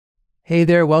Hey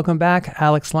there, welcome back.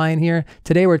 Alex Lyon here.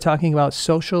 Today we're talking about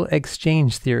social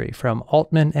exchange theory from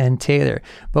Altman and Taylor,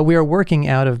 but we are working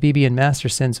out of Beebe and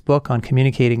Masterson's book on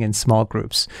communicating in small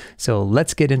groups. So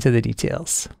let's get into the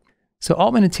details. So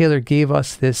Altman and Taylor gave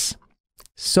us this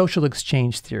social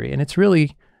exchange theory, and it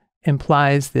really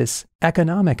implies this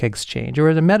economic exchange, or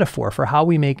a metaphor for how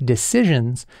we make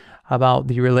decisions about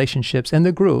the relationships and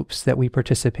the groups that we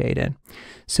participate in.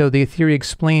 So the theory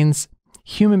explains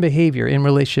human behavior in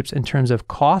relationships in terms of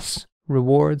costs,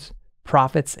 rewards,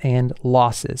 profits, and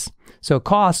losses. So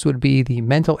costs would be the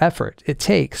mental effort it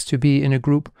takes to be in a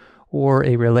group or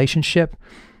a relationship.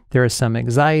 There is some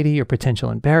anxiety or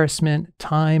potential embarrassment,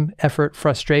 time, effort,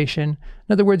 frustration.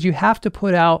 In other words, you have to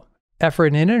put out effort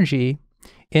and energy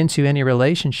into any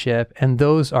relationship, and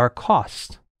those are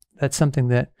costs. That's something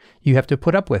that you have to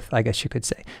put up with, I guess you could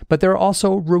say. But there are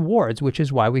also rewards, which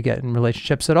is why we get in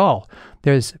relationships at all.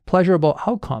 There's pleasurable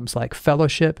outcomes like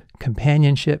fellowship,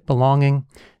 companionship, belonging,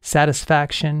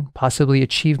 satisfaction, possibly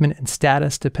achievement and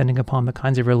status, depending upon the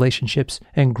kinds of relationships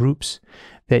and groups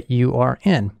that you are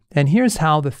in. And here's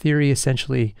how the theory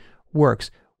essentially works.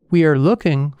 We are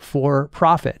looking for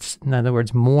profits. In other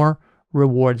words, more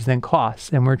rewards than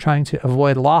costs. And we're trying to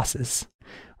avoid losses,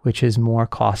 which is more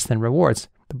costs than rewards.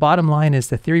 The bottom line is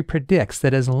the theory predicts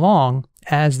that as long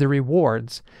as the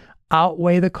rewards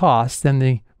outweigh the costs, then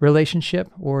the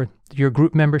relationship or your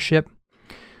group membership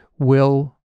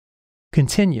will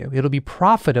continue. It'll be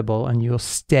profitable and you'll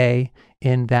stay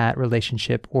in that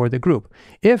relationship or the group.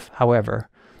 If, however,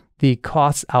 the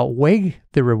costs outweigh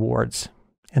the rewards,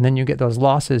 and then you get those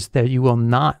losses, that you will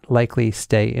not likely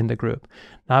stay in the group.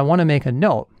 Now, I want to make a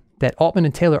note that Altman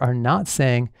and Taylor are not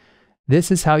saying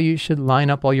this is how you should line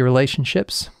up all your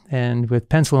relationships and with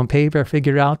pencil and paper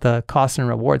figure out the costs and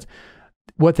rewards.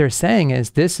 What they're saying is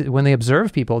this, when they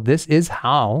observe people, this is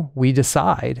how we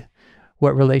decide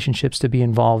what relationships to be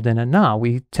involved in and not.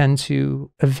 We tend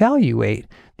to evaluate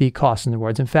the costs and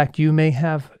rewards. In fact, you may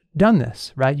have done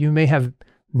this, right? You may have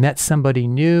met somebody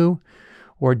new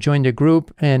or joined a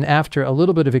group, and after a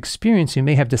little bit of experience, you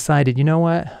may have decided, you know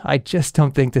what, I just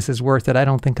don't think this is worth it. I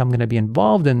don't think I'm going to be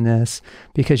involved in this,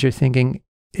 because you're thinking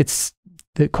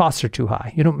the costs are too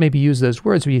high. You don't maybe use those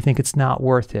words where you think it's not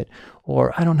worth it,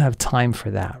 or I don't have time for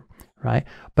that, right?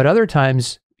 But other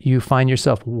times you find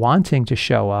yourself wanting to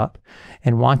show up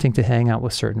and wanting to hang out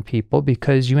with certain people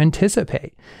because you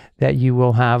anticipate that you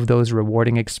will have those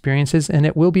rewarding experiences and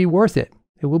it will be worth it.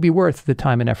 It will be worth the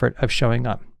time and effort of showing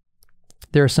up.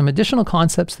 There are some additional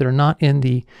concepts that are not in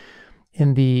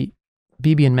the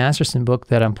Beebe and Masterson book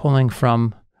that I'm pulling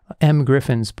from M.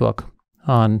 Griffin's book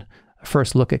on a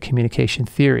first look at communication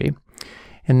theory.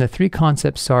 And the three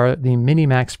concepts are the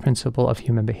minimax principle of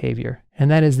human behavior. And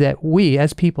that is that we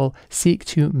as people seek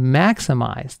to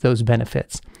maximize those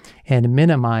benefits and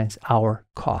minimize our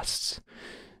costs.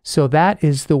 So that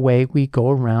is the way we go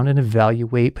around and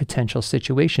evaluate potential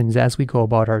situations. As we go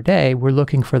about our day, we're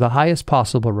looking for the highest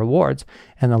possible rewards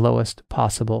and the lowest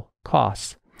possible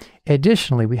costs.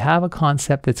 Additionally, we have a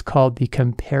concept that's called the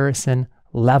comparison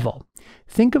level.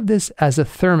 Think of this as a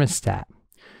thermostat.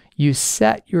 You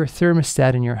set your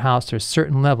thermostat in your house to a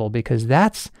certain level because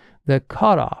that's the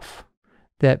cutoff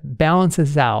that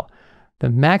balances out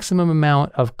the maximum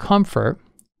amount of comfort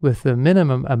with the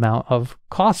minimum amount of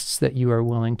costs that you are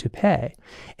willing to pay.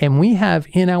 And we have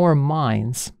in our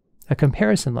minds a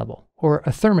comparison level or a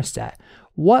thermostat.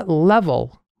 What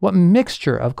level, what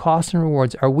mixture of costs and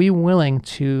rewards are we willing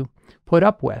to put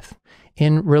up with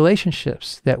in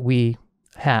relationships that we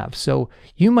have? So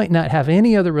you might not have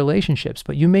any other relationships,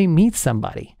 but you may meet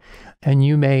somebody and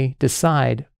you may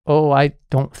decide, oh, I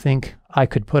don't think I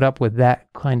could put up with that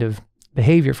kind of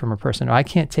behavior from a person, or I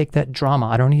can't take that drama.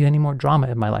 I don't need any more drama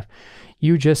in my life.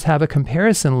 You just have a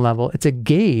comparison level. It's a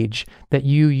gauge that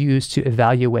you use to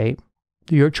evaluate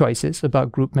your choices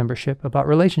about group membership, about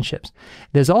relationships.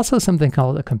 There's also something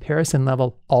called a comparison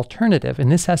level alternative,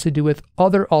 and this has to do with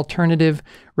other alternative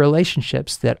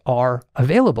relationships that are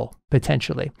available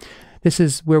potentially. This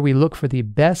is where we look for the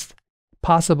best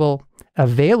possible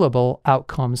available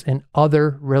outcomes in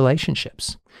other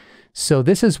relationships. So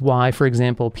this is why, for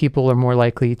example, people are more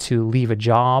likely to leave a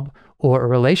job or a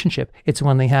relationship. It's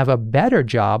when they have a better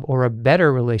job or a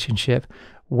better relationship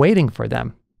waiting for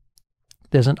them.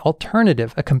 There's an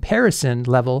alternative, a comparison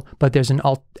level, but there's an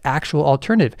actual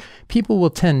alternative. People will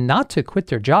tend not to quit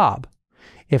their job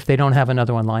if they don't have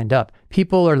another one lined up.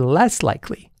 People are less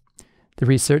likely, the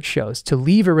research shows, to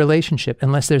leave a relationship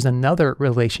unless there's another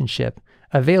relationship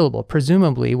available,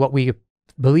 presumably what we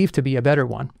believe to be a better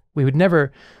one. We would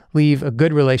never leave a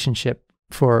good relationship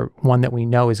for one that we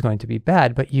know is going to be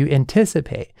bad, but you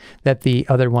anticipate that the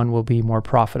other one will be more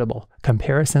profitable.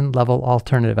 Comparison level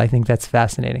alternative. I think that's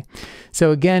fascinating.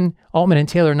 So again, Altman and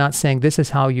Taylor are not saying this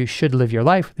is how you should live your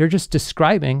life. They're just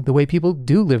describing the way people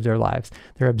do live their lives.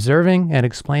 They're observing and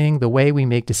explaining the way we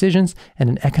make decisions, and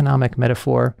an economic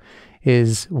metaphor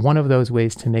is one of those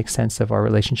ways to make sense of our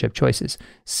relationship choices.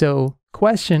 So,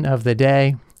 question of the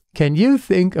day, can you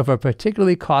think of a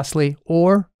particularly costly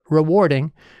or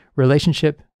rewarding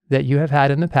relationship that you have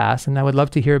had in the past? And I would love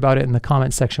to hear about it in the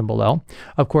comment section below.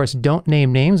 Of course, don't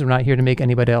name names. We're not here to make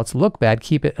anybody else look bad.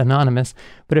 Keep it anonymous.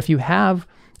 But if you have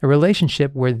a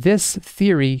relationship where this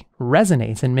theory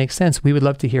resonates and makes sense, we would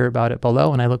love to hear about it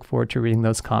below. And I look forward to reading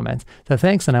those comments. So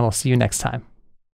thanks, and I will see you next time.